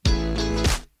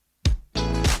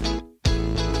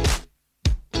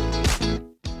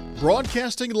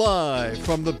Broadcasting live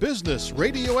from the Business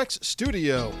RadioX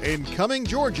studio in Cumming,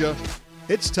 Georgia,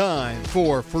 it's time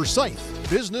for Forsyth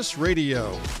Business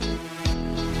Radio.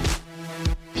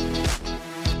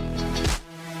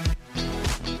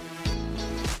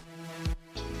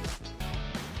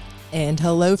 And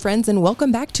hello, friends, and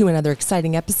welcome back to another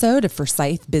exciting episode of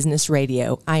Forsyth Business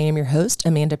Radio. I am your host,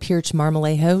 Amanda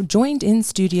Pirch-Marmolejo, joined in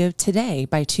studio today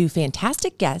by two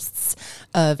fantastic guests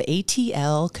of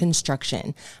ATL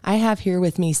Construction. I have here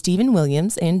with me Stephen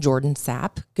Williams and Jordan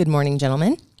Sapp. Good morning,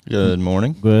 gentlemen. Good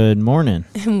morning. Good morning.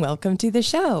 And welcome to the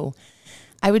show.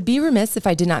 I would be remiss if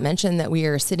I did not mention that we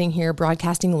are sitting here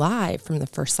broadcasting live from the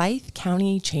Forsyth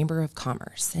County Chamber of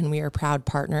Commerce, and we are proud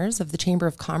partners of the Chamber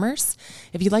of Commerce.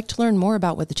 If you'd like to learn more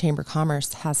about what the Chamber of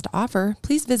Commerce has to offer,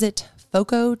 please visit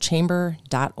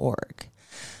focochamber.org.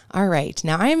 All right,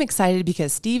 now I am excited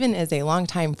because Stephen is a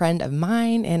longtime friend of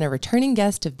mine and a returning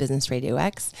guest of Business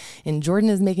RadioX, and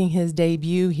Jordan is making his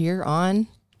debut here on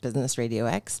Business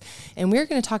RadioX, and we're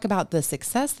going to talk about the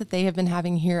success that they have been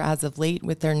having here as of late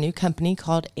with their new company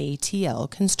called ATL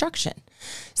Construction.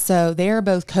 So they are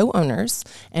both co-owners,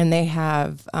 and they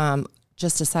have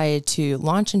just decided to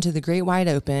launch into the great wide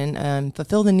open,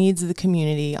 fulfill the needs of the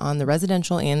community on the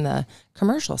residential and the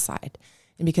commercial side.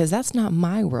 And because that's not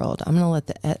my world, I'm going to let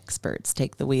the experts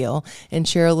take the wheel and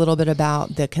share a little bit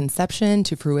about the conception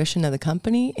to fruition of the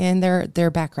company and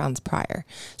their backgrounds prior.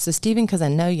 So, Stephen, because I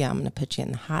know you, I'm going to put you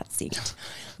in the hot seat.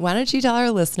 Why don't you tell our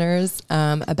listeners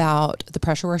about the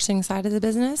pressure washing side of the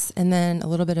business, and then a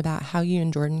little bit about how you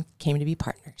and Jordan came to be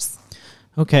partners.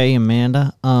 Okay,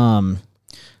 Amanda.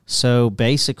 So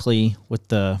basically, with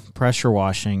the pressure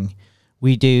washing,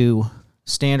 we do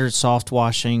standard soft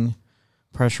washing,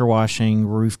 pressure washing,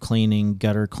 roof cleaning,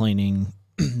 gutter cleaning,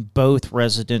 both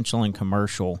residential and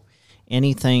commercial,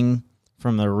 anything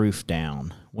from the roof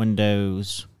down,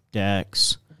 windows,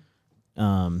 decks,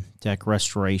 deck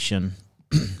restoration,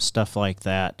 stuff like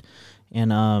that.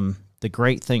 And the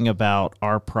great thing about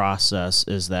our process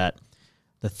is that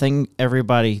the thing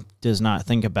everybody does not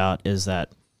think about is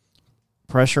that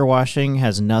pressure washing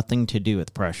has nothing to do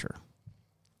with pressure.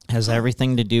 It has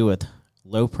everything to do with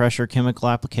low pressure chemical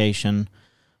application,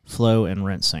 flow, and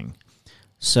rinsing.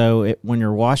 So when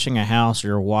you're washing a house or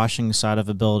you're washing the side of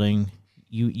a building,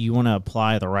 you want to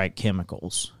apply the right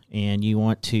chemicals, and you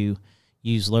want to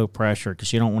use low pressure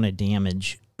because you don't want to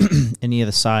damage any of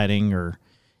the siding or,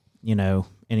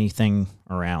 anything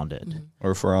around it.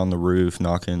 Or if we're on the roof,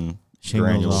 knocking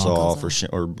granules off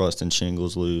or busting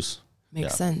shingles loose.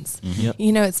 Makes sense. Mm-hmm.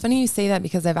 Yep. It's funny you say that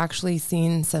because I've actually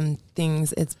seen some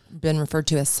things, it's been referred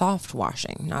to as soft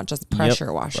washing, not just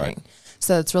pressure washing. Right.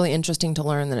 So it's really interesting to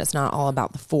learn that it's not all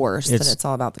about the force, that it's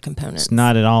all about the components. It's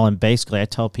not at all. And basically, I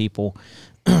tell people,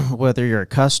 whether you're a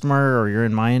customer or you're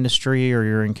in my industry or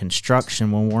you're in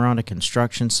construction, when we're on a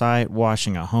construction site,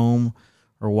 washing a home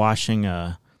or washing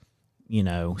a,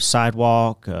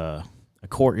 sidewalk, a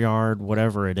courtyard,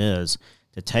 whatever it is,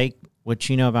 to take what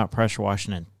you know about pressure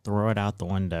washing and throw it out the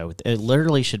window. It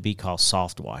literally should be called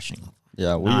soft washing.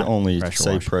 Yeah, we only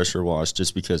say pressure wash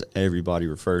just because everybody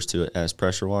refers to it as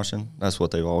pressure washing. That's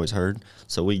what they've always heard.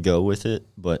 So we go with it,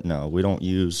 but no, we don't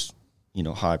use,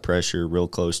 high pressure, real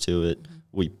close to it.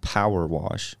 We power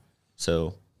wash.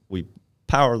 So we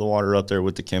power the water up there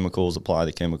with the chemicals, apply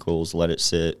the chemicals, let it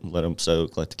sit, let them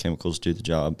soak, let the chemicals do the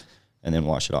job, and then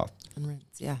wash it off. And rinse,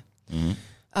 yeah. Mm-hmm.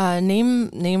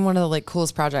 Name one of the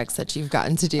coolest projects that you've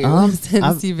gotten to do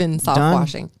since you've been soft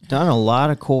washing. Done a lot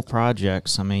of cool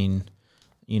projects. First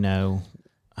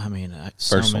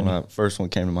one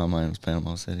came to my mind was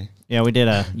Panama City. Yeah, we did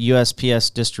a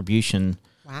USPS distribution.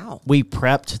 Wow. We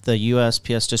prepped the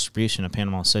USPS distribution of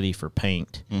Panama City for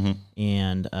paint,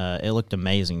 and it looked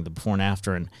amazing, the before and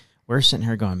after. And we're sitting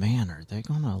here going, man, are they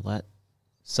going to let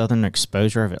Southern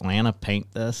Exposure of Atlanta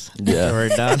paint this? Yeah. We're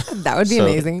done. That would be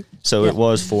amazing. So it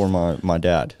was for my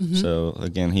dad. Mm-hmm. So,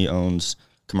 again, he owns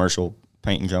commercial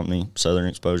painting company, Southern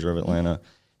Exposure of Atlanta.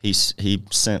 He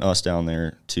sent us down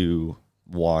there to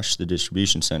wash the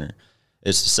distribution center.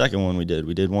 It's the second one we did.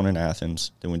 We did one in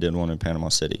Athens, then we did one in Panama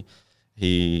City.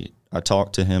 I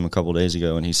talked to him a couple of days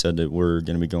ago, and he said that we're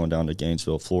going to be going down to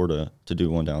Gainesville, Florida, to do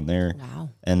one down there. Wow.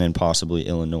 And then possibly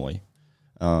Illinois.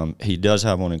 He does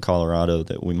have one in Colorado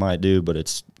that we might do, but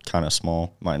it's kind of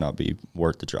small, might not be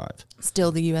worth the drive.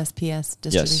 Still the USPS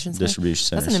distribution center? Distribution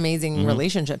center. That's an amazing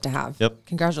relationship to have. Yep.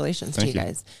 Congratulations to you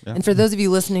guys. Yeah. And for those of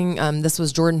you listening, this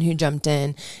was Jordan who jumped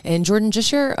in. And Jordan, just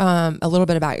share a little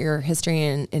bit about your history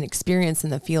and experience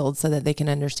in the field so that they can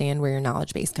understand where your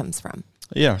knowledge base comes from.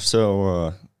 Yeah,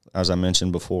 so as I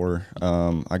mentioned before,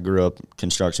 I grew up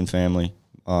construction family,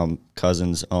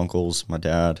 cousins, uncles, my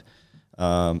dad.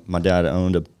 My dad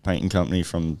owned a painting company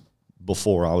from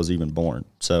before I was even born.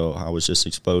 So I was just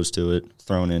exposed to it,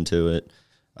 thrown into it.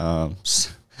 I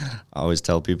always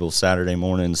tell people Saturday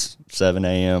mornings, 7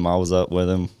 a.m., I was up with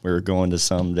him. We were going to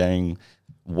some dang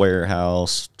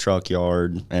warehouse, truck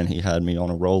yard, and he had me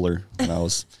on a roller. And I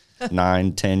was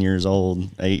 9, 10 years old,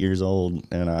 8 years old,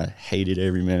 and I hated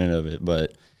every minute of it.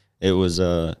 But it was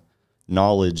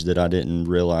knowledge that I didn't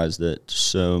realize that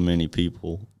so many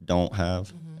people don't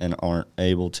have and aren't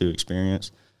able to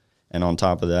experience. And on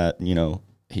top of that, you know,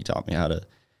 he taught me how to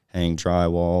hang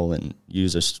drywall and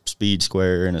use a speed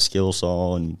square and a skill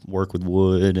saw and work with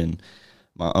wood. And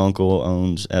my uncle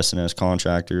owns S&S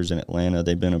Contractors in Atlanta.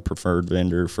 They've been a preferred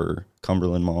vendor for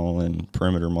Cumberland Mall and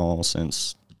Perimeter Mall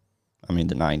since, the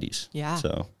 90s. Yeah.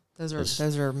 So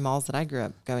those are malls that I grew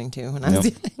up going to when I was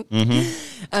young.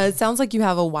 It sounds like you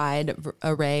have a wide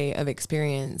array of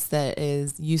experience that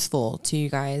is useful to you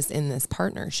guys in this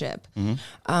partnership.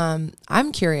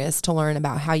 I'm curious to learn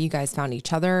about how you guys found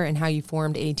each other and how you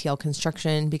formed ATL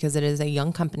Construction, because it is a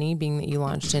young company, being that you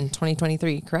launched in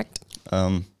 2023, correct?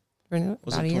 Was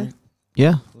about a year?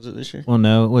 Yeah. Was it this year? Well,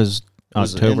 no, it was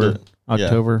October.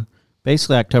 Yeah.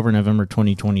 Basically October, November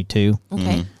 2022.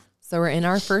 Okay. So we're in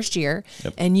our first year,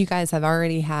 and you guys have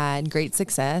already had great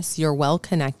success. You're well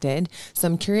connected. So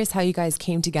I'm curious how you guys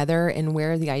came together and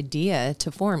where the idea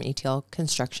to form ATL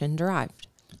Construction derived.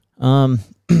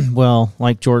 Well,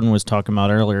 like Jordan was talking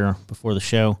about earlier before the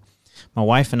show, my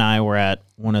wife and I were at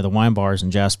one of the wine bars in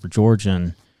Jasper, Georgia,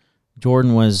 and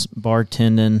Jordan was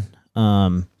bartending,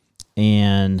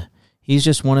 and he's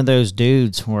just one of those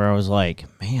dudes where I was like,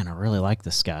 man, I really like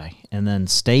this guy. And then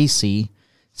Stacy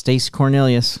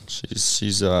Cornelius.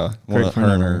 She's her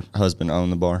and her husband own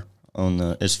the bar.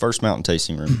 It's First Mountain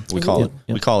Tasting Room. We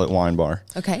call it wine bar.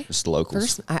 Okay. It's the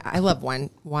locals. First, I love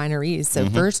wineries. So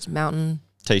First Mountain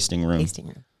Tasting Room.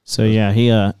 So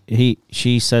yeah,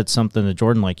 she said something to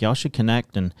Jordan like, y'all should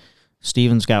connect, and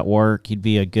Steven's got work. He'd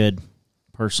be a good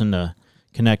person to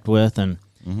connect with. And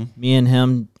me and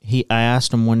him, I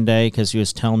asked him one day because he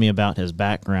was telling me about his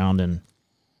background, and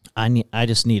I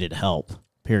just needed help,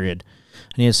 period.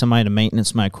 I needed somebody to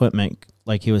maintenance my equipment.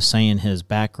 Like he was saying, his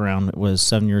background was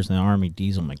 7 years in the Army,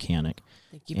 diesel mechanic.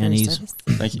 Thank you and he's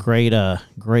Thank you. great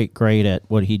at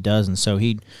what he does. And so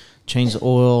he'd change the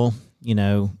oil,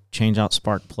 change out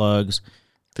spark plugs,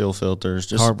 fill filters,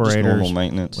 just carburetors, normal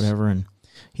maintenance, whatever. And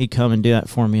he'd come and do that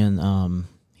for me. And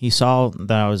he saw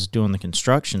that I was doing the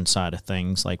construction side of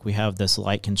things. Like we have this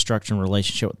light construction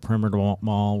relationship with Perimeter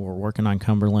Mall. We're working on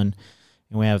Cumberland,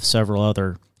 and we have several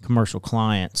other commercial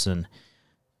clients. And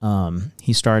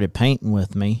he started painting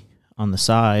with me on the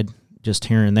side, just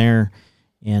here and there,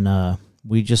 and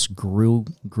we just grew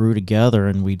together.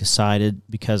 And we decided,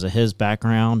 because of his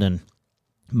background and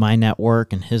my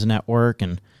network and his network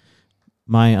and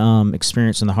my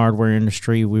experience in the hardware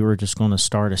industry, we were just going to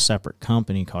start a separate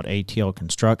company called ATL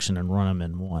Construction and run them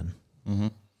in one.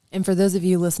 And for those of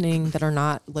you listening that are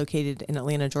not located in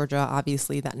Atlanta, Georgia,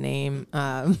 obviously that name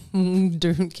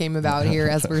came about here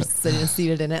as we're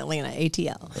seated in Atlanta,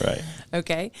 ATL. Right.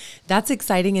 Okay. That's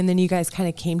exciting. And then you guys kind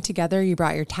of came together. You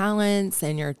brought your talents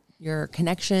and your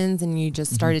connections, and you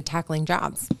just started tackling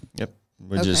jobs. Yep.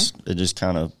 It just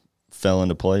kind of fell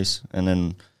into place. And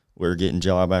then we were getting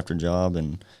job after job,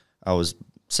 and I was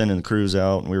sending the crews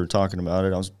out, and we were talking about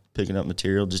it. I was picking up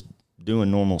material, just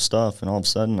doing normal stuff, and all of a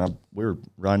sudden we were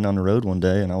riding down the road one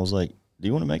day, and I was like, do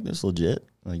you want to make this legit?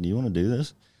 Like, do you want to do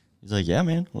this? He's like, yeah,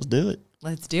 man, let's do it.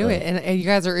 Let's do it. And you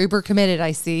guys are uber committed,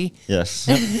 I see. Yes.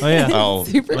 Oh yeah. Oh,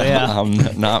 Super. yeah.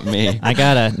 I'm not me. I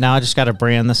just gotta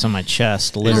brand this on my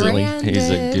chest, literally. He's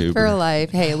a goober. For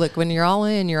life. Hey, look, when you're all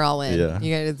in, you're all in. Yeah.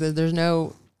 You guys, there's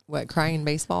no crying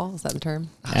baseball, is that the term?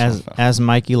 As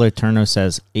Mikey Letourneau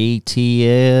says,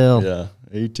 ATL. Yeah.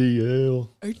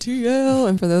 ATL.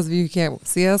 And for those of you who can't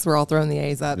see us, we're all throwing the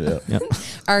A's up. Yeah. Yep.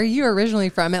 Are you originally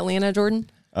from Atlanta, Jordan?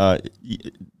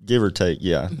 Give or take,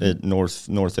 yeah. North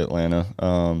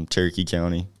Atlanta, Cherokee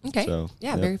County. Okay. So,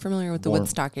 yeah, very familiar with the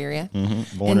Woodstock area.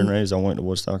 Born and raised. I went to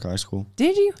Woodstock High School.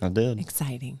 Did you? I did.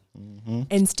 Exciting.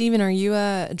 And Steven, are you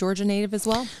a Georgia native as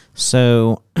well?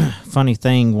 So, funny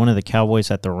thing, one of the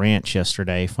cowboys at the ranch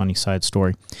yesterday, funny side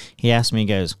story, he asked me, he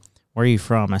goes, where are you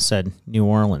from? I said, New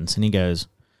Orleans. And he goes,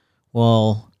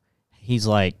 well, he's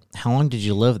like, how long did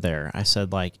you live there? I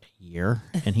said, like, a year.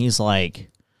 And he's like,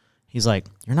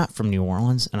 you're not from New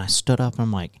Orleans? And I stood up and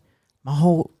I'm like, my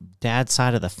whole dad's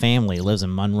side of the family lives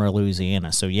in Monroe,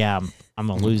 Louisiana. So yeah, I'm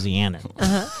a Louisianan.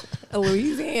 A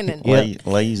Louisianan.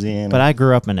 Louisiana. But I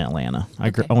grew up in Atlanta.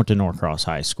 I went to Norcross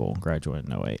High School, graduated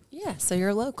in 08. Yeah, so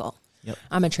you're local. Yep.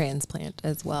 I'm a transplant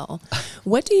as well.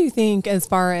 What do you think as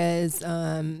far as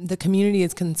the community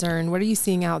is concerned? What are you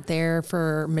seeing out there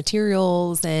for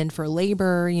materials and for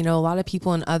labor? You know, a lot of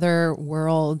people in other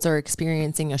worlds are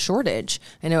experiencing a shortage.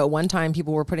 I know at one time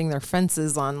people were putting their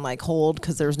fences on like hold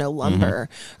because there's no lumber.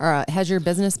 Has your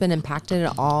business been impacted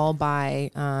at all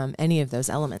by any of those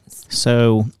elements?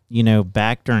 So, you know,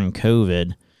 back during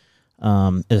COVID,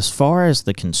 as far as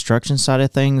the construction side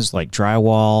of things, like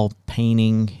drywall,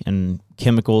 painting, and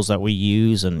chemicals that we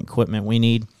use and equipment we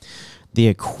need, the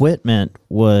equipment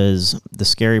was the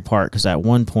scary part because at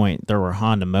one point there were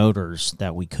Honda motors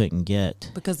that we couldn't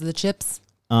get. Because of the chips?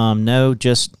 No,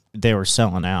 just they were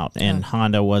selling out, and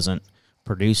Honda wasn't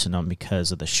producing them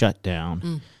because of the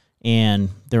shutdown. And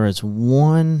there was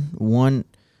one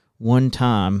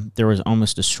time there was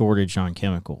almost a shortage on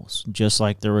chemicals, just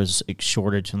like there was a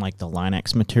shortage in like the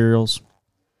Linex materials.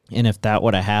 And if that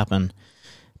would have happened,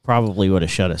 probably would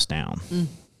have shut us down.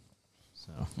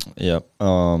 So, Yep.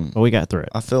 but we got through it.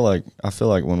 I feel like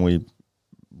when we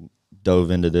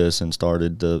dove into this and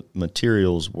started, the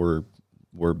materials were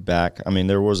back. I mean,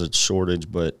 there was a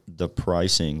shortage, but the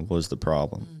pricing was the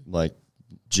problem. Like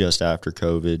just after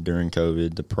COVID, during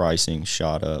COVID, the pricing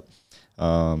shot up.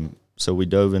 So we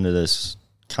dove into this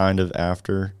kind of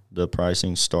after the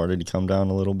pricing started to come down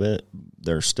a little bit.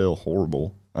 They're still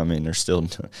horrible. I mean, they're still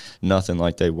nothing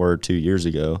like they were 2 years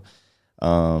ago.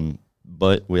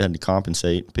 But we had to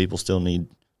compensate. People still need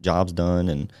jobs done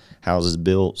and houses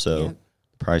built. So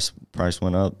price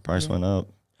went up. Went up.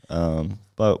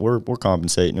 But we're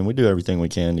compensating, and we do everything we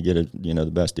can to get the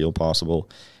best deal possible,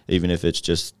 even if it's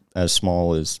just as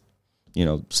small as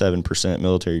 7%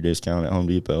 military discount at Home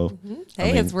Depot.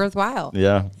 Hey, it's worthwhile.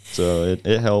 Yeah, so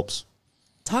it helps.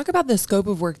 Talk about the scope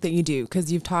of work that you do,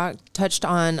 because you've touched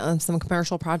on some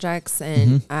commercial projects,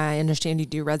 and I understand you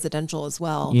do residential as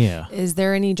well. Yeah. Is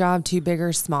there any job too big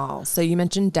or small? So you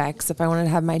mentioned decks. If I wanted to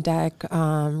have my deck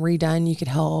redone, you could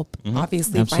help.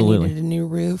 Obviously, Absolutely. if I needed a new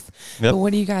roof. Yep. But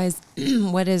what do you guys,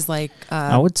 what is like?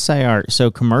 I would say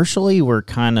so commercially we're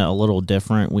kind of a little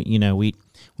different.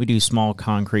 We do small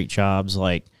concrete jobs.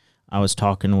 Like I was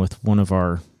talking with one of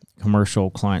our commercial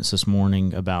clients this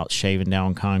morning about shaving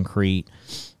down concrete,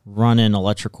 running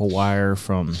electrical wire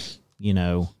from,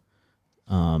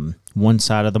 one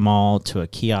side of the mall to a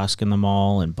kiosk in the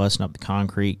mall and busting up the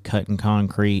concrete, cutting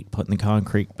concrete, putting the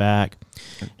concrete back.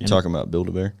 You're talking about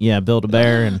Build-A-Bear? Yeah,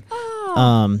 Build-A-Bear.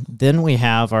 And then we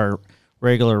have our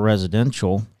regular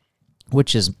residential,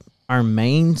 which is our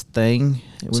main thing.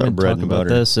 It's our bread and butter.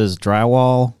 This is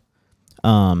drywall,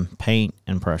 paint,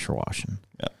 and pressure washing.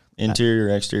 Yeah.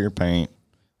 Interior, exterior paint,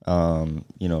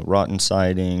 rotten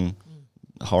siding,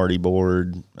 hardy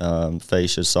board,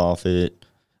 fascia soffit,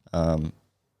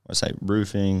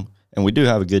 roofing, and we do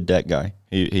have a good deck guy.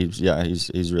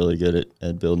 He's really good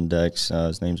at building decks.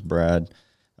 His name's Brad.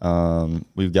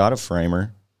 We've got a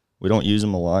framer. We don't use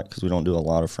him a lot because we don't do a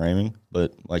lot of framing,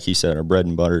 but like he said, our bread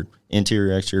and butter,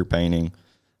 interior, exterior painting,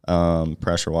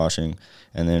 pressure washing,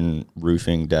 and then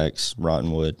roofing, decks,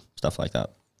 rotten wood, stuff like that.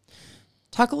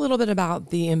 Talk a little bit about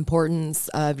the importance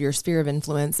of your sphere of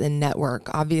influence and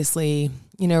network. Obviously,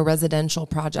 residential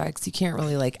projects, you can't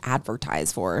really like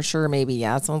advertise for. Sure, maybe,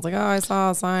 someone's like, oh, I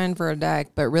saw a sign for a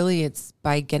deck. But really, it's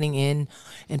by getting in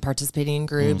and participating in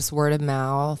groups, word of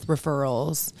mouth,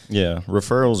 referrals. Yeah,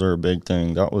 referrals are a big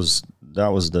thing. That was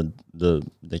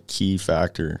the key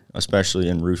factor, especially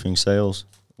in roofing sales,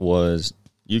 was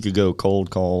you could go cold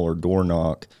call or door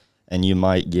knock, and you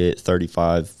might get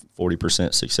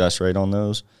 35-40% success rate on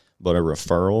those. But a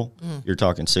referral, you're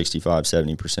talking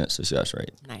 65-70% success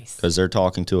rate. Nice. Because they're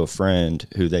talking to a friend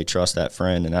who they trust that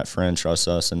friend, and that friend trusts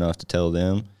us enough to tell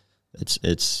them. It's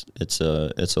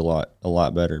a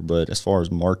lot better. But as far as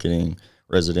marketing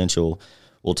residential,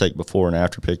 we'll take before and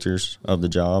after pictures of the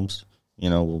jobs.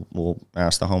 We'll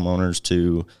ask the homeowners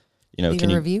to, leave a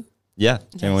review. Yeah.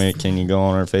 Can you go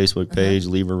on our Facebook page,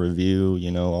 leave a review,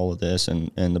 all of this,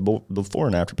 and the before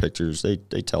and after pictures, they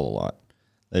tell a lot.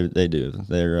 They do.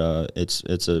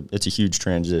 It's a huge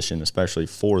transition, especially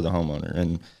for the homeowner.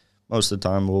 And most of the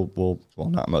time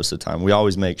not most of the time, we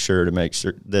always make sure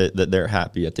that they're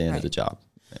happy at the end of the job.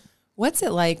 What's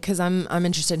it like? Because I'm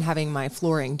interested in having my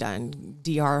flooring done.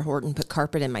 D.R. Horton put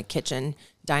carpet in my kitchen,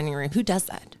 dining room. Who does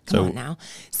that? Come on now.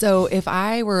 So if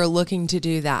I were looking to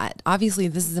do that, obviously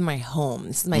this is in my home.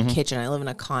 This is my kitchen. I live in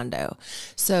a condo.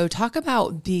 So talk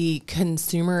about the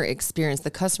consumer experience,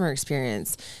 the customer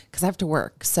experience, because I have to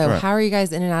work. So how are you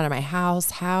guys in and out of my house?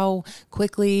 How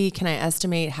quickly can I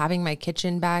estimate having my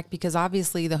kitchen back? Because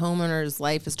obviously the homeowner's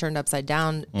life is turned upside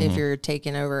down if you're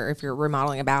taking over, if you're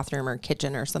remodeling a bathroom or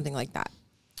kitchen or something like that.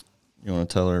 You want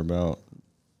to tell her about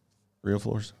real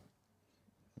floors?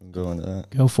 We'll go into that.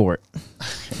 Go for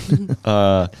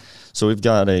it. So we've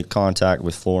got a contact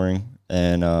with flooring,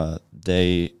 and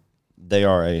they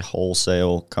are a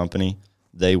wholesale company.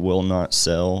 They will not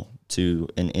sell to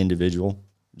an individual,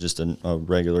 just a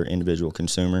regular individual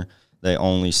consumer. They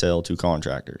only sell to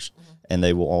contractors, and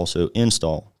they will also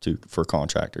install for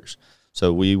contractors.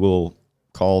 So we will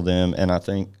call them, and I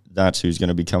think that's who's going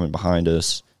to be coming behind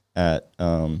us at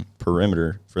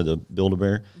Perimeter for the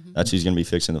Build-A-Bear. That's who's going to be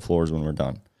fixing the floors when we're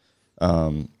done.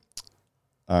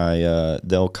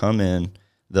 They'll come in,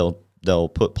 they'll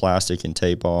put plastic and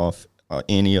tape off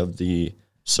any of the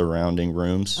surrounding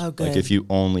rooms. Oh, good. Like if you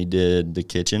only did the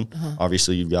kitchen,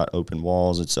 obviously you've got open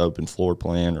walls, it's open floor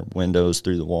plan or windows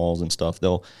through the walls and stuff.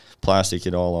 They'll plastic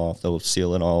it all off, they'll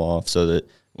seal it all off so that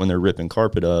when they're ripping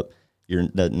carpet up,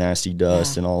 that nasty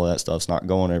dust and all that stuff's not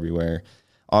going everywhere.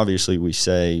 Obviously we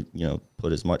say,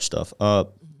 put as much stuff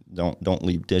up, don't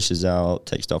leave dishes out,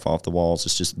 take stuff off the walls.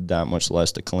 It's just that much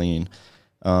less to clean.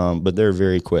 But they're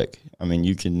very quick. I mean,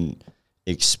 you can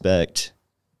expect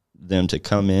them to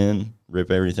come in,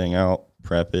 rip everything out,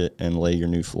 prep it, and lay your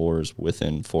new floors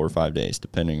within 4 or 5 days,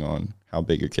 depending on how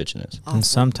big your kitchen is. Awesome. And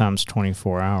sometimes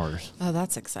 24 hours. Oh,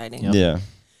 that's exciting. Yep. Yeah.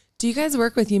 Do you guys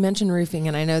work with, you mentioned roofing,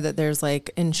 and I know that there's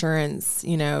like insurance,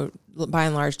 by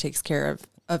and large takes care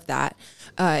of that.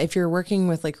 If you're working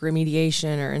with like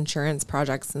remediation or insurance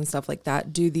projects and stuff like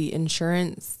that, do the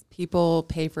insurance people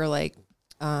pay for like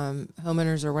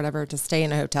homeowners or whatever to stay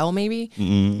in a hotel maybe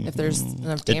if there's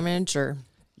enough damage or?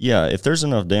 Yeah, if there's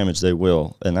enough damage, they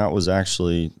will. And that was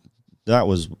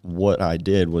what I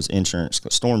did was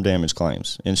storm damage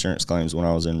claims, insurance claims when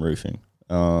I was in roofing.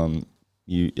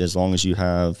 As long as you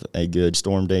have a good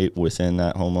storm date within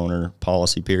that homeowner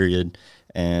policy period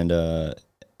and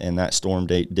that storm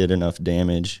date did enough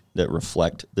damage that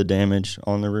reflect the damage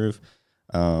on the roof,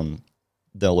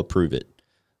 they'll approve it.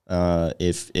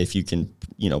 If you can,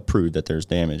 prove that there's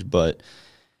damage, but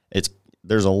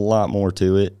there's a lot more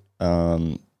to it.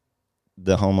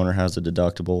 The homeowner has a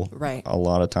deductible. Right. A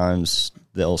lot of times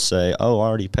they'll say, "Oh, I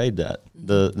already paid that.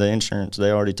 The insurance, they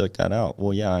already took that out."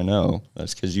 Well, yeah, I know.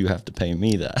 That's because you have to pay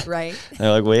me that. Right. They're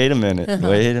like, "Wait a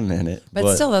minute."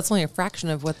 But still, that's only a fraction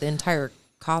of what the entire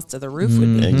cost of the roof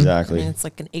would be. Exactly. I mean, it's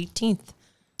like an 18th.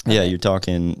 Yeah, you're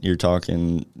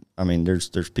talking. I mean, there's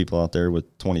people out there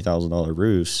with $20,000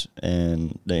 roofs,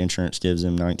 and the insurance gives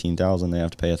them $19,000. They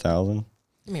have to pay $1,000.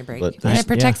 Give me a break. But And it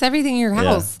protects everything in your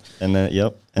house. Yeah. And then,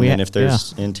 and then if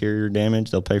there's interior damage,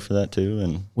 they'll pay for that too.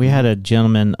 And we had a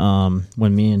gentleman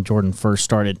when me and Jordan first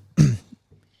started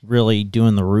really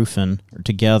doing the roofing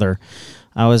together.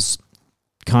 I was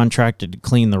contracted to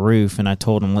clean the roof, and I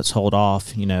told him, let's hold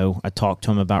off. I talked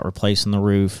to him about replacing the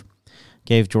roof,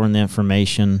 gave Jordan the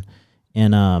information,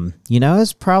 and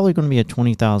it's probably going to be a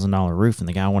 $20,000 roof, and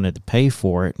the guy wanted to pay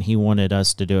for it, and he wanted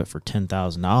us to do it for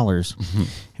 $10,000,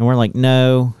 and we're like,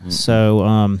 no.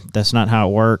 So that's not how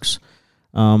it works.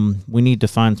 We need to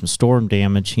find some storm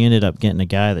damage. He ended up getting a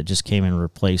guy that just came and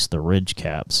replaced the ridge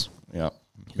caps. Yep.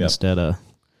 Instead of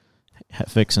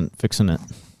fixing it.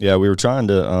 Yeah, we were trying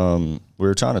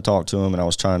to talk to him, and I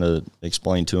was trying to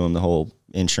explain to him the whole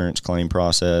insurance claim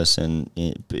process. And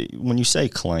when you say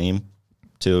claim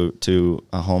to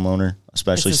a homeowner,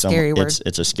 especially it's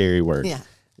a scary word.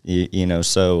 Yeah.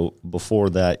 So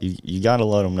before that, you got to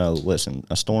let them know, listen,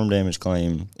 a storm damage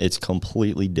claim, it's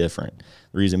completely different.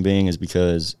 The reason being is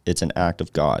because it's an act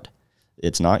of God.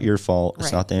 It's not your fault.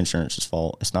 It's not the insurance's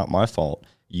fault. It's not my fault.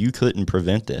 You couldn't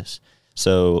prevent this.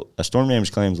 So a storm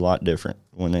damage claim is a lot different.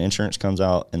 When the insurance comes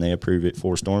out and they approve it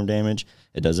for storm damage,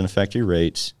 it doesn't affect your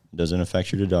rates. It doesn't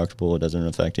affect your deductible. It doesn't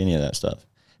affect any of that stuff.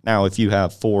 Now, if you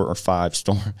have 4 or 5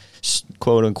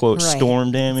 quote unquote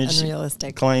storm damage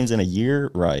claims in a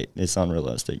year, it's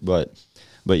unrealistic. But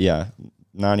yeah,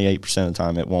 98% of the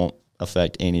time it won't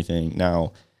affect anything.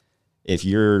 Now, if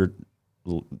your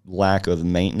lack of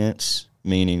maintenance,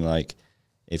 meaning like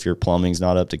if your plumbing's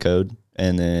not up to code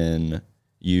and then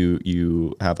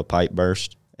you have a pipe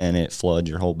burst and it floods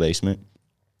your whole basement,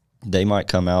 they might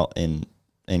come out and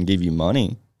give you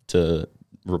money to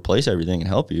replace everything and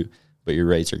help you, but your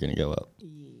rates are going to go up.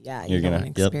 Yeah, you're going to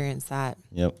experience that.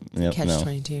 Yep.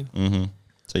 Catch-22. Mm-hmm.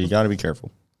 So you got to be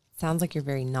careful. Sounds like you're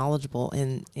very knowledgeable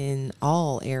in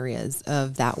all areas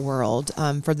of that world.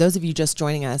 For those of you just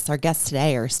joining us, our guests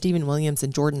today are Stephen Williams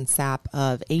and Jordan Sapp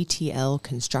of ATL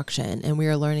Construction, and we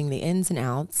are learning the ins and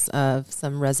outs of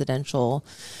some residential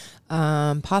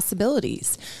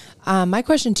possibilities. My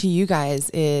question to you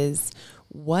guys is,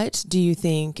 what do you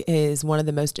think is one of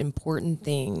the most important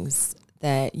things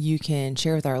that you can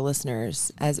share with our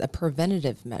listeners as a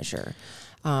preventative measure?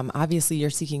 Obviously,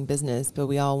 you're seeking business, but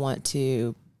we all want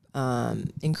to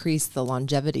increase the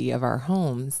longevity of our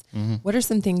homes, what are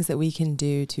some things that we can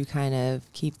do to kind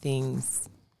of keep things?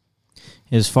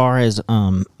 As far as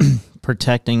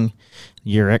protecting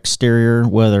your exterior,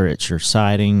 whether it's your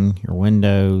siding, your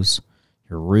windows,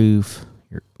 your roof,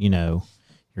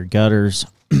 your gutters,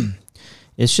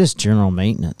 it's just general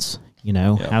maintenance.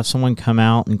 Have someone come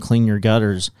out and clean your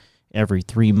gutters every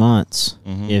 3 months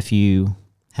if you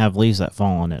have leaves that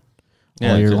fall on it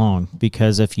all year long.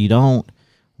 Because if you don't,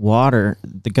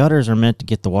 the gutters are meant to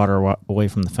get the water away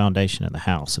from the foundation of the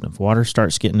house. And if water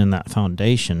starts getting in that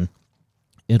foundation,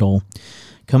 it'll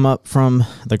come up from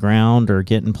the ground or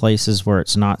get in places where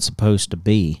it's not supposed to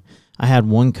be. I had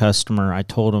one customer, I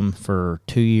told him for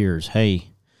 2 years, hey,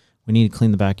 we need to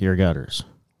clean the back of your gutters.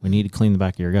 We need to clean the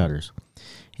back of your gutters.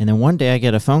 And then one day I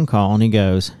get a phone call and he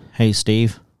goes, hey,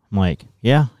 Steve. I'm like,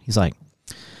 yeah. He's like,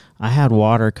 I had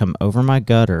water come over my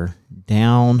gutter,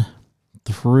 down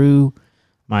through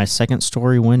my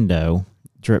second-story window,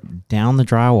 drip down the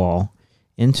drywall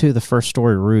into the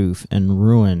first-story roof and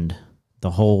ruined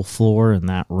the whole floor in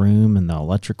that room and the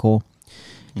electrical.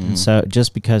 And so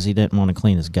just because he didn't want to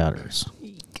clean his gutters.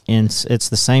 And it's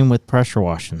the same with pressure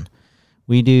washing.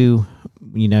 We do,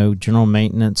 general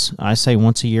maintenance. I say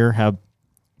once a year,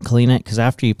 clean it, because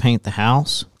after you paint the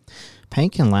house,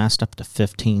 paint can last up to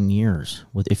 15 years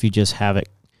if you just have it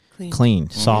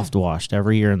cleaned, soft washed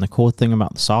every year. And the cool thing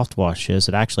about the soft wash is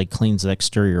it actually cleans the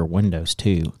exterior windows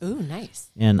too. Ooh, nice.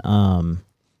 And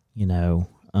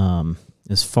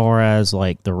as far as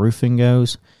like the roofing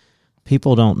goes,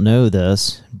 people don't know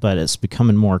this, but it's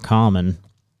becoming more common.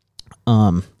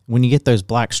 When you get those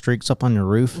black streaks up on your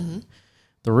roof,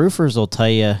 the roofers will tell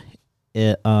you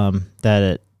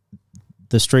the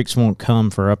streaks won't come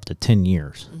for up to 10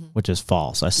 years, which is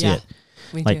false. I see it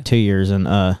like 2 years. And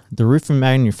the roofing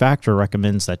manufacturer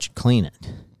recommends that you clean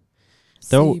it.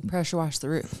 So you pressure wash the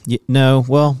roof? You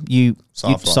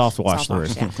soft wash the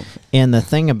roof. Yeah. And the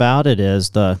thing about it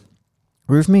is the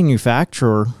roof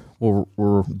manufacturer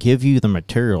will give you the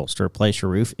materials to replace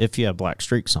your roof if you have black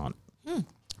streaks on it.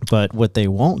 But what they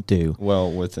won't do...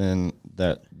 Well, within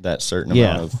that certain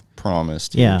amount of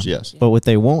promised years, yes. But what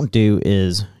they won't do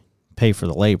is pay for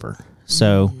the labor.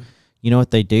 So, you know what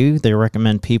they do? They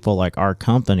recommend people like our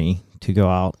company to go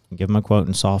out and give them a quote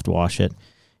and soft wash it.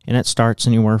 And it starts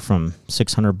anywhere from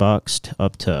 $600 to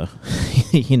up to,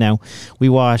 we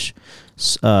wash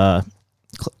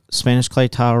Spanish clay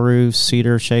tile roofs,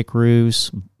 cedar shake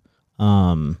roofs,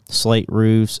 slate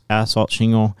roofs, asphalt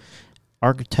shingle.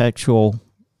 Architectural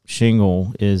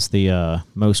shingle is the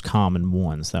most common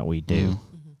ones that we do.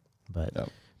 But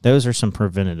those are some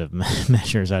preventative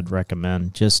measures I'd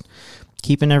recommend. Just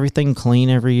keeping everything clean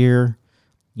every year,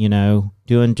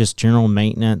 doing just general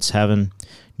maintenance, having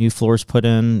new floors put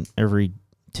in every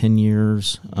 10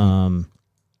 years,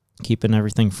 keeping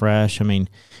everything fresh. I mean,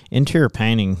 interior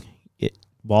painting,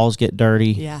 walls get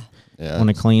dirty. Yeah. Want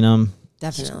to clean them.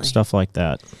 Definitely. Stuff like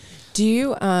that. Do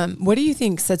you, what do you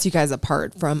think sets you guys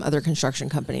apart from other construction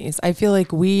companies? I feel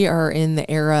like we are in the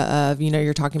era of,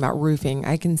 you're talking about roofing.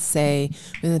 I can say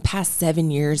in the past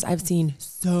 7 years, I've seen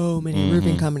so many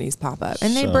roofing companies pop up,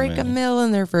 and they break a mill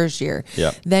in their first year.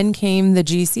 Yep. Then came the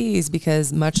GCs,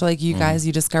 because much like you guys,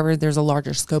 you discovered there's a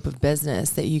larger scope of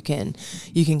business that you can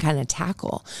kind of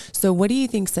tackle. So what do you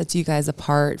think sets you guys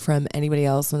apart from anybody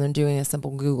else when they're doing a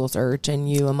simple Google search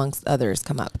and you amongst others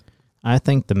come up? I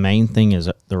think the main thing is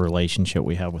the relationship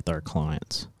we have with our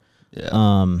clients. Yeah.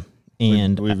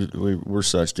 And we're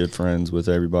such good friends with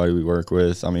everybody we work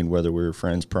with. I mean, whether we were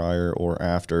friends prior or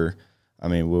after, I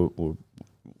mean,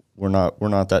 we're not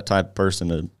that type of person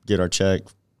to get our check,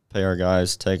 pay our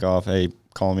guys, take off. Hey,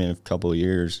 call me in a couple of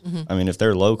years. I mean, if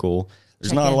they're local,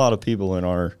 there's not a lot of people in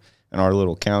our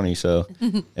little county. So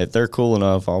if they're cool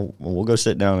enough, we'll go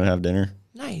sit down and have dinner.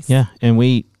 Nice. Yeah, and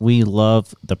we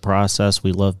love the process.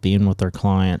 We love being with our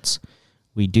clients.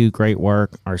 We do great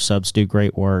work. Our subs do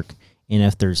great work. And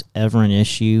if there's ever an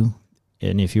issue,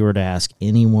 and if you were to ask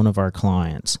any one of our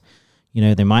clients,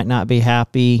 they might not be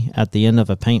happy at the end of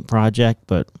a paint project,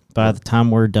 but by the time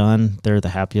we're done, they're the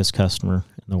happiest customer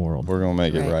in the world. We're going to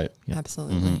make it right. Yep.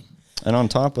 Absolutely. And on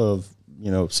top of,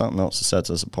 something else that sets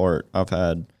us apart, I've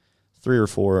had 3 or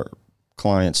 4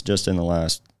 clients just in the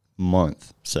last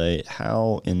month say,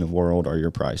 how in the world are your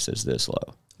prices this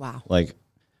low? Wow. Like,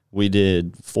 we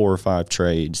did 4 or 5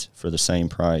 trades for the same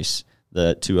price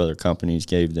that 2 other companies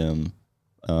gave them,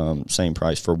 same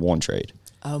price for 1 trade.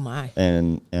 Oh my.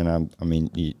 And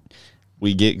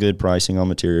we get good pricing on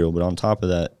material, but on top of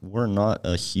that, we're not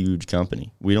a huge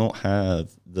company. We don't have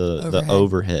the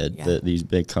overhead that these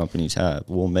big companies have.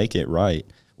 We'll make it right.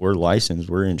 We're licensed,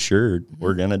 we're insured,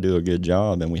 we're going to do a good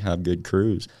job, and we have good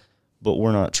crews. but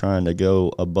we're not trying to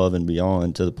go above and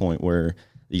beyond to the point where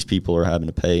these people are having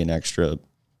to pay an extra,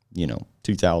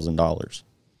 $2,000.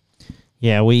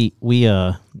 Yeah, we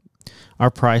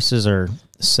our prices are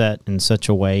set in such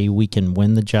a way we can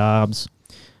win the jobs.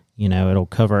 It'll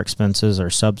cover expenses. Our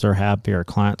subs are happy. Our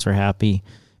clients are happy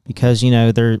because,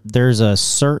 there's a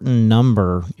certain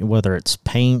number, whether it's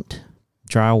paint,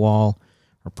 drywall,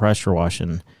 or pressure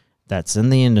washing, that's in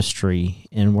the industry,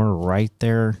 and we're right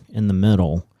there in the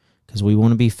middle because we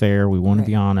want to be fair, we want to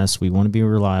be honest, we want to be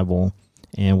reliable,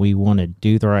 and we want to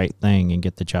do the right thing and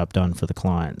get the job done for the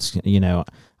clients. I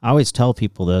always tell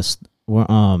people this,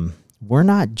 we're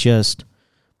not just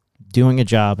doing a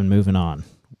job and moving on.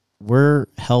 We're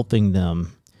helping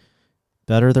them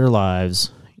better their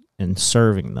lives and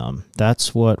serving them.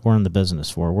 That's what we're in the business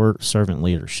for. We're servant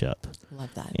leadership.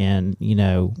 Love that. And,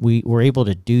 we're able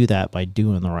to do that by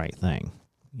doing the right thing.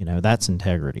 That's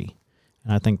integrity.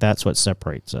 And I think that's what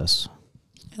separates us.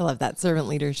 I love that, servant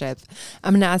leadership.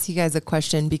 I'm going to ask you guys a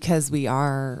question because we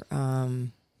are,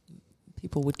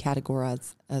 people would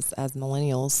categorize us as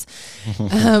millennials.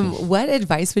 What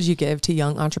advice would you give to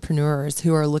young entrepreneurs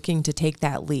who are looking to take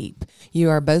that leap? You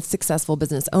are both successful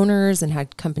business owners and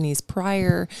had companies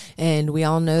prior, and we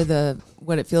all know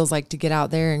what it feels like to get out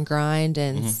there and grind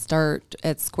and start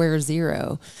at square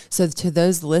zero. So to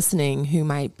those listening who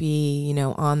might be,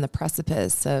 on the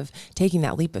precipice of taking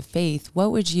that leap of faith,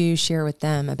 what would you share with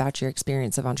them about your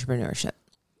experience of entrepreneurship?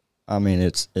 I mean,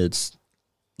 it's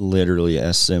literally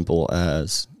as simple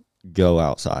as go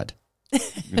outside.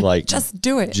 Like just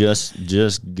do it.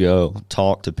 Just go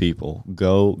talk to people.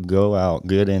 Go out,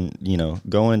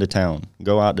 go into town,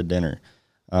 go out to dinner.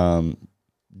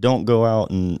 Don't go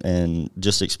out and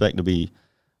just expect to be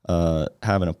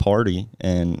having a party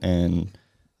and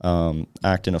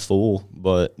acting a fool,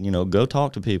 but go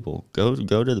talk to people. Go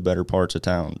to the better parts of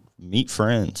town. Meet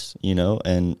friends,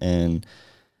 and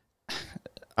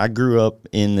I grew up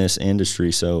in this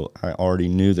industry, so I already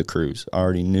knew the crews. I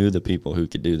already knew the people who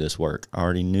could do this work. I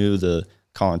already knew the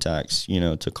contacts,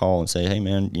 to call and say, "Hey,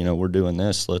 man, we're doing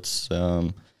this. Let's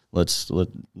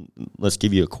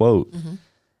give you a quote." Mm-hmm.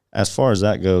 As far as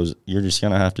that goes, you're just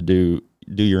gonna have to do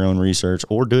your own research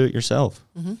or do it yourself.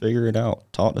 Mm-hmm. Figure it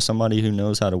out. Talk to somebody who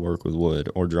knows how to work with wood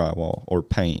or drywall or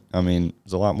paint. I mean,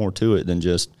 there's a lot more to it than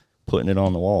just putting it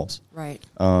on the walls. Right.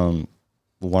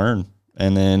 Learn.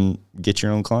 And then get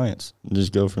your own clients and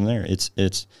just go from there. It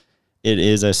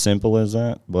is as simple as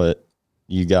that, but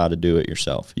you got to do it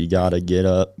yourself. You got to get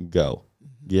up, go,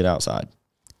 get outside.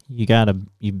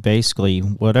 You basically,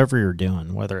 whatever you're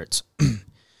doing, whether it's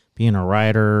being a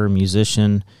writer,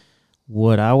 musician,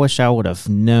 what I wish I would have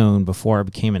known before I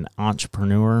became an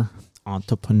entrepreneur, spell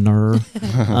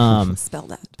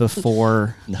that,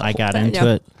 before I got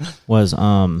into it was,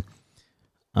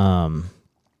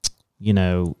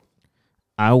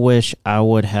 I wish I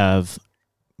would have,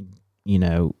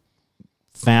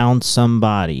 found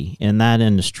somebody in that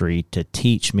industry to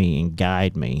teach me and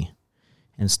guide me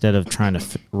instead of trying to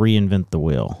reinvent the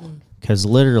wheel. Because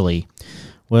literally,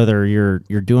 whether you're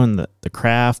doing the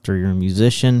craft or you're a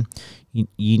musician, you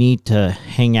need to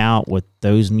hang out with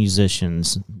those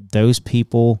musicians, those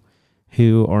people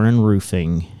who are in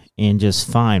roofing, and just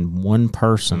find one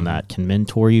person that can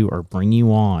mentor you or bring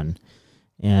you on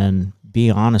and be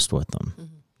honest with them.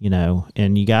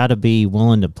 And you got to be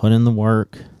willing to put in the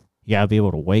work. You got to be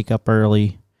able to wake up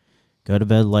early, go to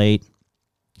bed late,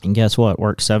 and guess what?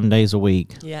 Work 7 days a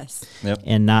week. Yes. Yep.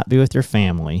 And not be with your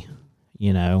family,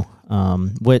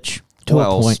 which to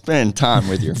a point. Spend time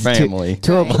with your family.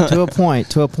 to a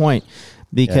point.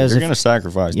 Because you're going to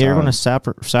sacrifice time. You're going to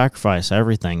sacrifice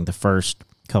everything the first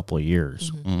couple of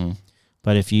years. Mm-hmm. Mm-hmm.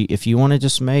 But if you want to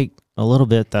just make a little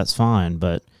bit, that's fine.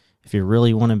 But if you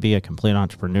really want to be a complete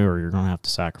entrepreneur, you're going to have to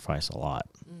sacrifice a lot.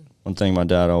 One thing my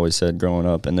dad always said growing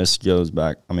up, and this goes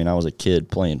back, I was a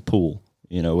kid playing pool,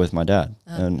 with my dad.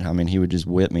 And, he would just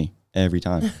whip me every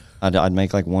time. I'd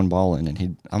make like one ball in,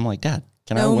 and I'm like, "Dad,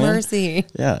 can I win?" No mercy.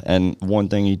 Yeah, and one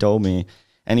thing he told me,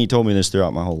 and he told me this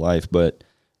throughout my whole life, but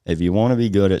if you want to be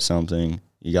good at something,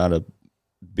 you got to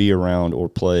be around or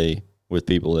play with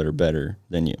people that are better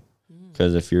than you.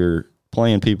 Because if you're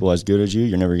playing people as good as you,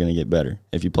 you're never going to get better.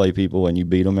 If you play people and you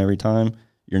beat them every time,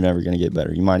 you're never going to get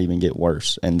better. You might even get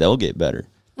worse, and they'll get better.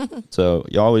 So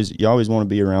you always want to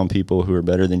be around people who are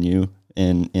better than you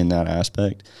in that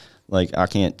aspect. Like I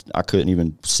couldn't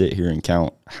even sit here and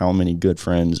count how many good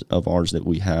friends of ours that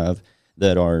we have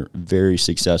that are very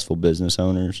successful business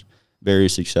owners, very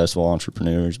successful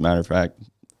entrepreneurs. Matter of fact,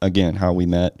 again, how we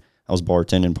met, I was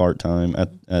bartending part-time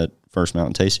at First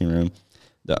Mountain Tasting Room.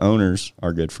 The owners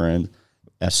are good friends.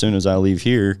 As soon as I leave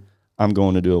here, I'm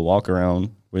going to do a walk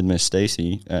around with Miss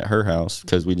Stacy at her house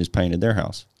because we just painted their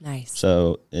house. Nice.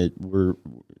 So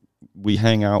we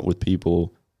hang out with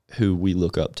people who we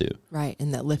look up to. Right,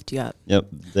 and that lift you up. Yep,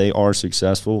 they are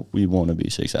successful. We want to be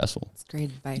successful. That's great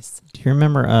advice. Do you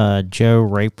remember Joe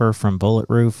Raper from Bullet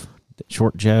Roof?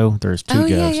 Short Joe? There's two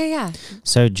Joes. Yeah.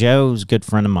 So Joe's a good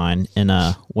friend of mine, and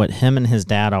what him and his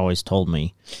dad always told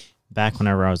me back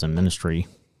whenever I was in ministry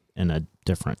in a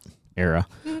different era,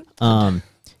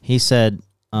 he said,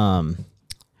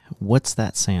 what's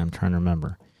that saying? I'm trying to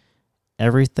remember.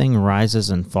 Everything rises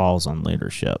and falls on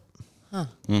leadership. Huh.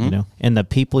 Mm-hmm. You know, and the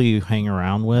people you hang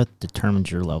around with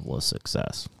determines your level of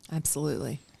success.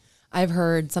 Absolutely. I've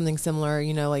heard something similar,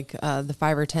 like the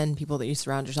 5 or 10 people that you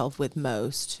surround yourself with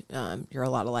most, you're a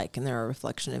lot alike and they're a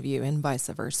reflection of you and vice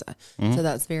versa. Mm-hmm. So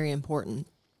that's very important.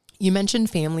 You mentioned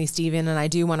family, Stephen, and I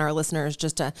do want our listeners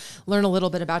just to learn a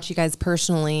little bit about you guys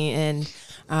personally and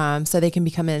so they can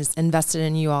become as invested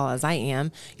in you all as I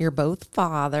am. You're both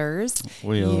fathers.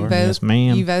 We are. Yes,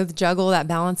 ma'am. You both juggle that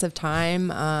balance of time.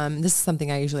 This is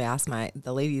something I usually ask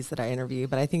the ladies that I interview,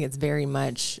 but I think it's very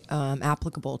much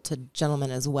applicable to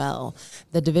gentlemen as well.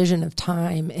 The division of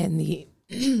time and the,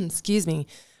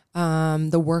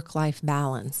 the work-life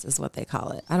balance is what they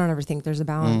call it. I don't ever think there's a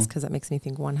balance because that makes me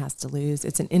think one has to lose.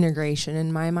 It's an integration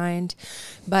in my mind.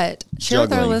 But share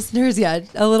with our listeners, a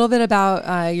little bit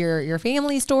about your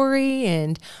family story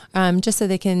and just so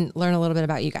they can learn a little bit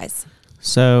about you guys.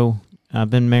 So I've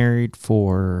been married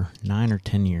for 9 or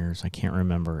 10 years. I can't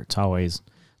remember.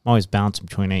 I'm always bouncing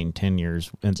between 8 and 10 years.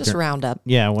 And just round up.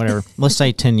 Yeah, whatever. Let's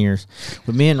say 10 years.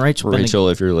 But me and Rachel,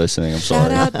 if you're listening, I'm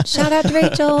sorry. Shout out to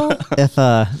Rachel.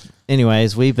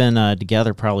 Anyways, we've been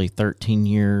together probably 13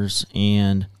 years,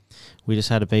 and we just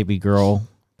had a baby girl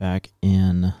back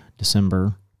in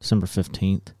December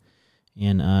 15th,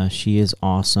 and she is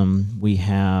awesome. We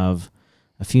have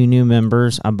a few new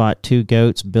members. I bought 2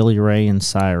 goats, Billy Ray and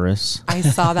Cyrus. I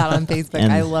saw that on Facebook.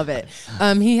 I love it.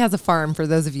 He has a farm, for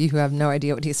those of you who have no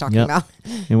idea what he's talking about.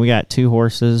 And we got 2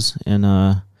 horses, and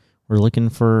we're looking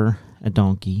for a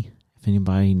donkey, if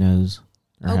anybody knows.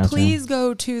 Please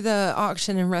go to the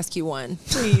auction and rescue one,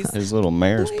 please. His little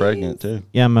mare's pregnant, too.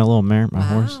 Yeah, my little mare, my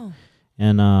horse.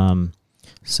 And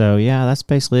so, yeah, that's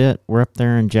basically it. We're up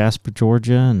there in Jasper,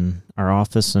 Georgia, and our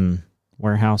office and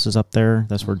warehouse is up there.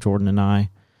 That's where Jordan and I,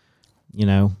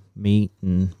 meet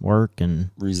and work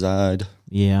and reside.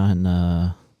 Yeah,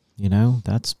 and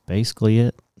that's basically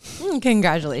it.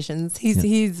 Congratulations.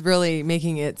 He's really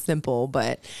making it simple,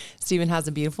 but Stephen has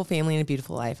a beautiful family and a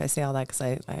beautiful life. I say all that because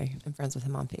I am friends with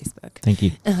him on Facebook. Thank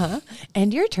you.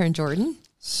 And your turn, Jordan.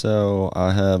 So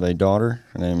I have a daughter.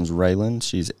 Her name is Raylan.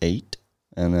 She's 8.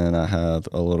 And then I have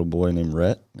a little boy named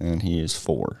Rhett, and he is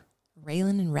 4.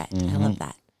 Raylan and Rhett. I love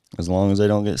that. As long as they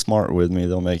don't get smart with me,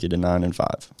 they'll make it to 9 and 5.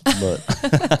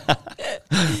 But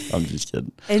I'm just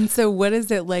kidding. And so what is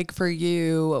it like for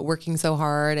you working so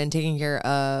hard and taking care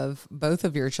of both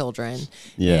of your children?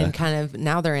 Yeah. And kind of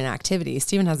now they're in activity.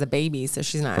 Steven has a baby, so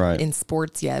she's not in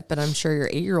sports yet, but I'm sure your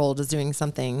 8-year-old is doing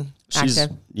something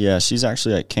active. Yeah, she's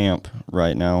actually at camp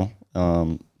right now.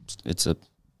 It's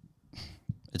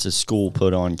a school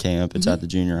put on camp. It's at the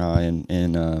junior high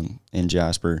in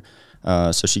Jasper.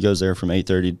 So she goes there from 8:30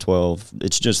 to 12.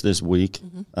 It's just this week.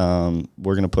 We're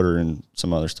going to put her in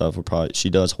some other stuff.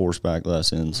 She does horseback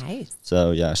lessons. Nice.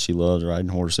 So yeah, she loves riding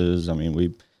horses. I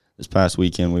mean, this past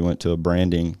weekend we went to a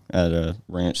branding at a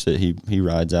ranch that he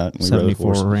rides at. And we 74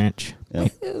 rode horses. ranch.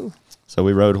 Yeah. So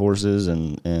we rode horses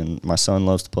and my son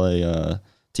loves to play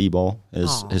t-ball.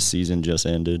 His season just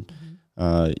ended.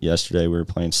 Yesterday we were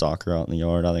playing soccer out in the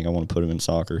yard. I think I want to put him in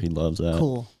soccer. He loves that.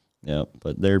 Cool. Yeah,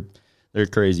 but they're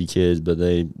crazy kids, but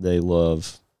they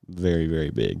love very,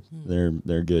 very big.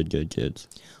 They're good kids.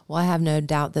 Well, I have no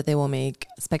doubt that they will make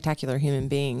spectacular human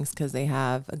beings because they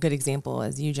have a good example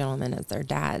as you gentlemen as their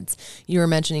dads. You were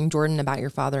mentioning, Jordan, about your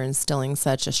father instilling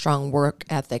such a strong work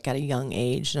ethic at a young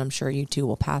age, and I'm sure you two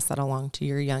will pass that along to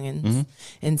your youngins.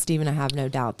 And Stephen, I have no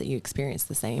doubt that you experience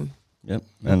the same. Yep,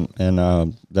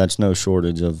 and that's no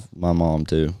shortage of my mom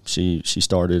too. She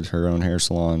started her own hair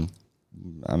salon.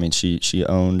 I mean, she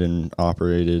owned and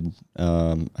operated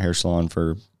a hair salon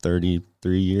for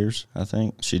 33 years, I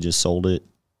think. She just sold it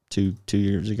two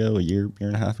years ago, a year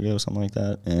and a half ago, something like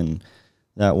that. And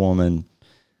that woman,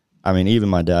 I mean, even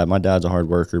my dad's a hard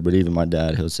worker, but even my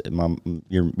dad, he'll say,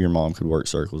 your mom could work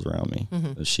circles around me.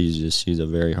 She's a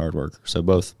very hard worker. So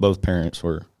both parents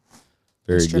were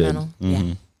very good.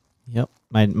 Yeah. Yep.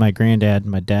 My granddad,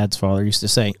 my dad's father, used to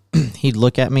say, he'd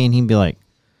look at me and he'd be like,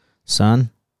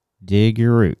 son, dig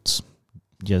your roots.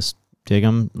 Just dig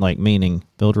them, like meaning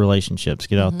build relationships,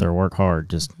 get out there, work hard,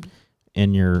 just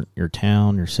in your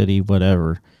town, your city,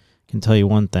 whatever. can tell you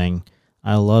one thing.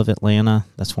 I love Atlanta.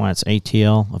 That's why it's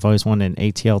ATL. I've always wanted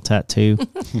an ATL tattoo.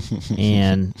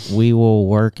 And we will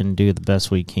work and do the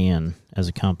best we can as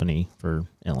a company for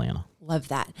Atlanta. Love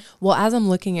that. Well, as I'm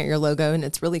looking at your logo, and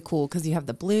it's really cool because you have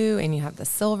the blue and you have the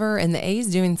silver, and the A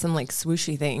is doing some like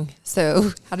swooshy thing.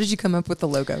 So how did you come up with the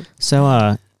logo?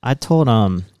 So I told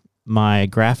my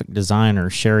graphic designer,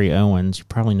 Sherry Owens, you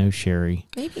probably know Sherry.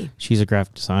 Maybe. She's a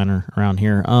graphic designer around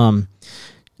here.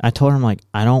 I told her, I'm like,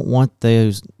 I don't want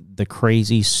the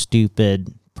crazy,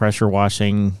 stupid pressure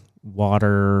washing,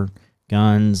 water,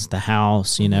 guns, the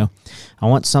house, you know. I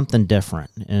want something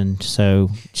different. And so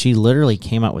she literally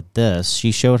came out with this.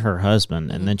 She showed her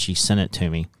husband, and then she sent it to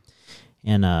me.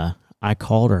 And I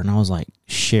called her, and I was like,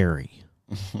 Sherry.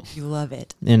 You love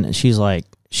it. And she was like,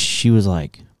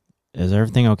 is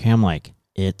everything okay? I'm like,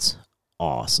 it's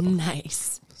awesome.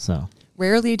 Nice. So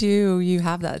rarely do you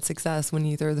have that success when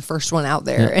you throw the first one out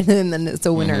there and then it's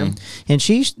a winner. And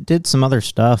she did some other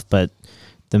stuff, but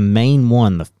the main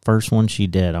one, the first one she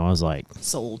did, I was like,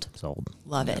 Sold.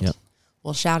 Love it. Yep.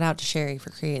 Well, shout out to Sherry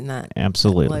for creating that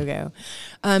Absolutely. logo.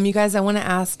 You guys, I want to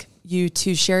ask you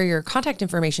to share your contact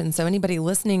information. So anybody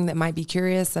listening that might be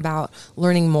curious about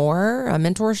learning more, a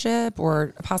mentorship,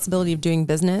 or a possibility of doing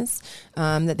business,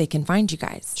 that they can find you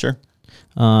guys. Sure.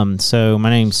 So my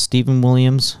name's Stephen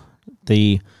Williams.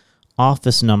 The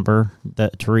office number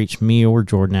to reach me or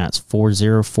Jordan at's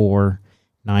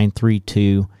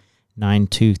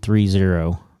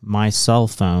 404-932-9230. My cell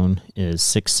phone is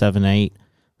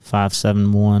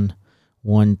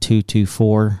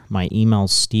 678-571-1224. My email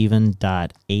is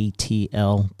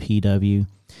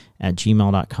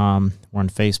steven.atlpw@gmail.com. We're on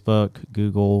Facebook,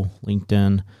 Google,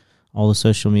 LinkedIn, all the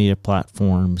social media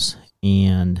platforms.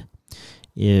 And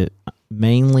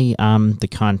mainly I'm the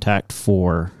contact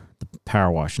for the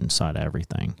power washing side of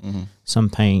everything. Some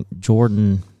paint.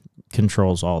 Jordan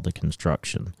controls all the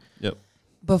construction. Yep.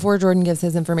 Before Jordan gives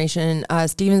his information,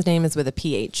 Steven's name is with a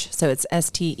PH, so it's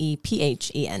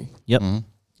STEPHEN. Yep.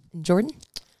 Jordan?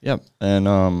 Yep. And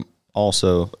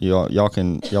also, y'all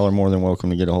are more than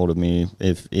welcome to get a hold of me.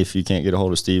 If you can't get a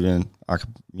hold of Steven, I could,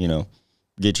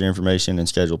 get your information and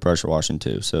schedule pressure washing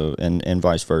too. So, and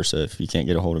vice versa. If you can't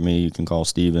get a hold of me, you can call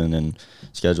Steven and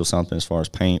schedule something as far as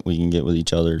paint. We can get with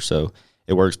each other. So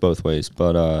it works both ways.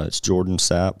 But it's Jordan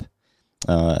Sapp,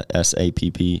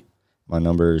 SAPP. My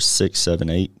number is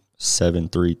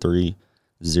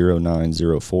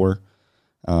 678-733-0904.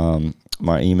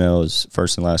 My email is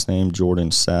first and last name,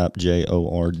 Jordan Sapp,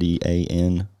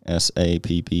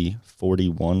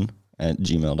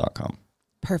 JORDANSAPP41@gmail.com.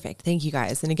 Perfect. Thank you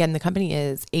guys. And again, the company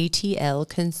is ATL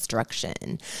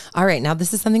Construction. All right. Now,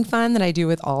 this is something fun that I do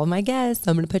with all of my guests.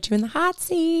 I'm going to put you in the hot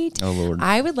seat. Oh, Lord.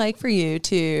 I would like for you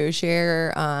to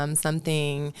share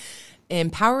something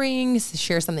empowering,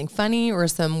 share something funny, or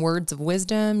some words of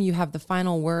wisdom. You have the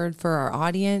final word for our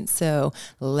audience. So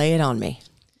lay it on me.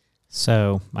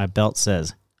 So my belt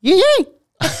says, yee.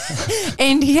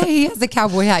 And yeah, he has a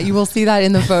cowboy hat. You will see that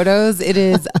in the photos. It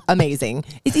is amazing.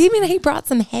 It's even he brought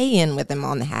some hay in with him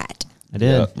on the hat. I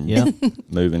did. Yeah.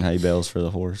 Moving hay bales for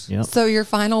the horse. Yep. So your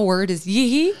final word is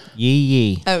yee.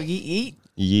 Yee. Oh, yee.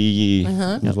 Yee.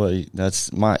 Is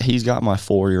what he's got my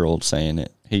 4-year-old saying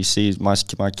it. He sees my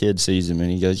kid sees him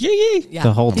and he goes yee. Yeah.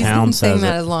 The whole town He's been saying says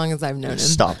that it. as long as I've known him.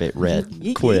 Stop it,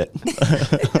 Red. Quit.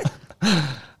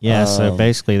 Yeah, so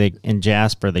basically in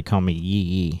Jasper they call me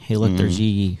Yee. Hey, look, there's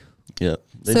Yee. Yep.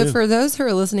 So for those who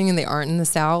are listening and they aren't in the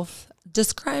South,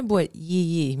 describe what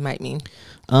yee might mean.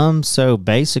 So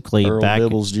basically Earl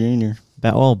Dibbles Jr.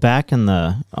 Back in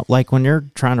the, like when you're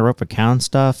trying to rope a cow and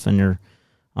stuff and you're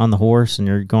on the horse and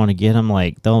you're going to get them,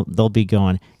 like they'll be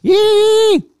going,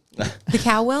 Yee! The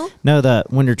cow will? No,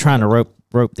 when you're trying to rope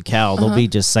the cow, they'll be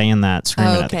just saying that,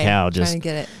 screaming at the cow. Just trying to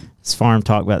get it. It's farm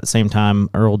talk, but at the same time,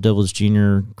 Earl Dibbles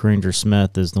Jr., Granger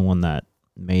Smith is the one that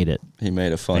made it. He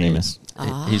made a funny. Famous.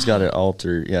 He's got an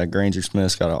alter. Yeah, Granger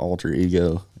Smith's got an alter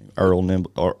ego. Earl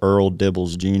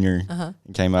Dibbles Jr.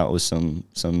 He came out with some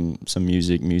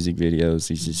music videos.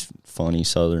 He's just funny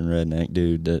Southern redneck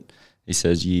dude that he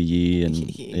says yee and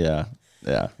yeah.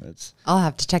 It's I'll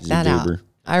have to check that out.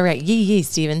 All right, yee,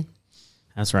 Steven.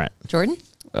 That's right. Jordan?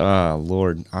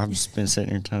 Lord, I've just been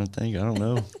sitting here trying to think. I don't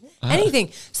know. Anything.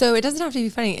 So it doesn't have to be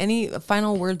funny. Any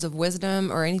final words of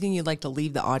wisdom or anything you'd like to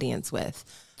leave the audience with,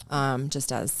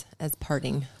 just as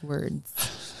parting words.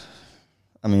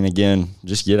 I mean, again,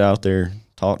 just get out there,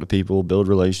 talk to people, build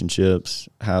relationships,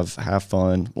 have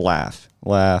fun, laugh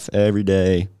every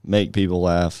day, make people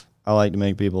laugh. I like to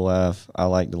make people laugh. I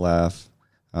like to laugh.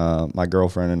 My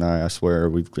girlfriend and I swear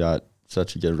we've got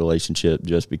such a good relationship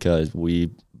just because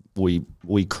we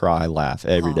cry, laugh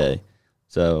every day.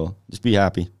 So just be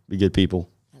happy, be good people.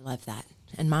 I love that.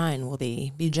 And mine will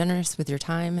be generous with your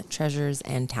time, treasures,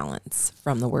 and talents,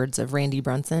 from the words of Randy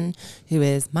Brunson, who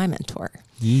is my mentor.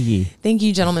 Yeah. Thank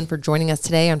you, gentlemen, for joining us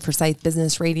today on Forsyth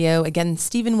Business Radio. Again,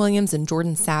 Stephen Williams and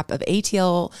Jordan Sapp of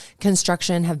ATL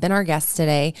Construction have been our guests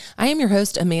today. I am your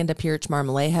host, Amanda Pierce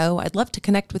Marmolejo. I'd love to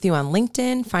connect with you on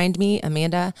LinkedIn. Find me,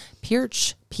 Amanda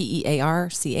Pierce,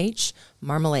 Pearch,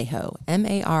 Marmolejo,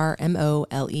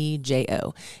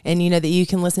 Marmolejo. And you know that you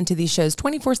can listen to these shows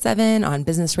 24/7 on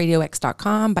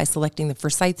businessradiox.com by selecting the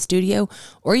Forsyth Studio,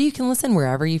 or you can listen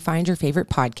wherever you find your favorite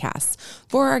podcasts.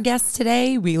 For our guests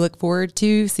today, we look forward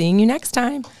to seeing you next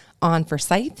time on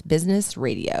Forsyth Business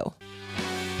Radio.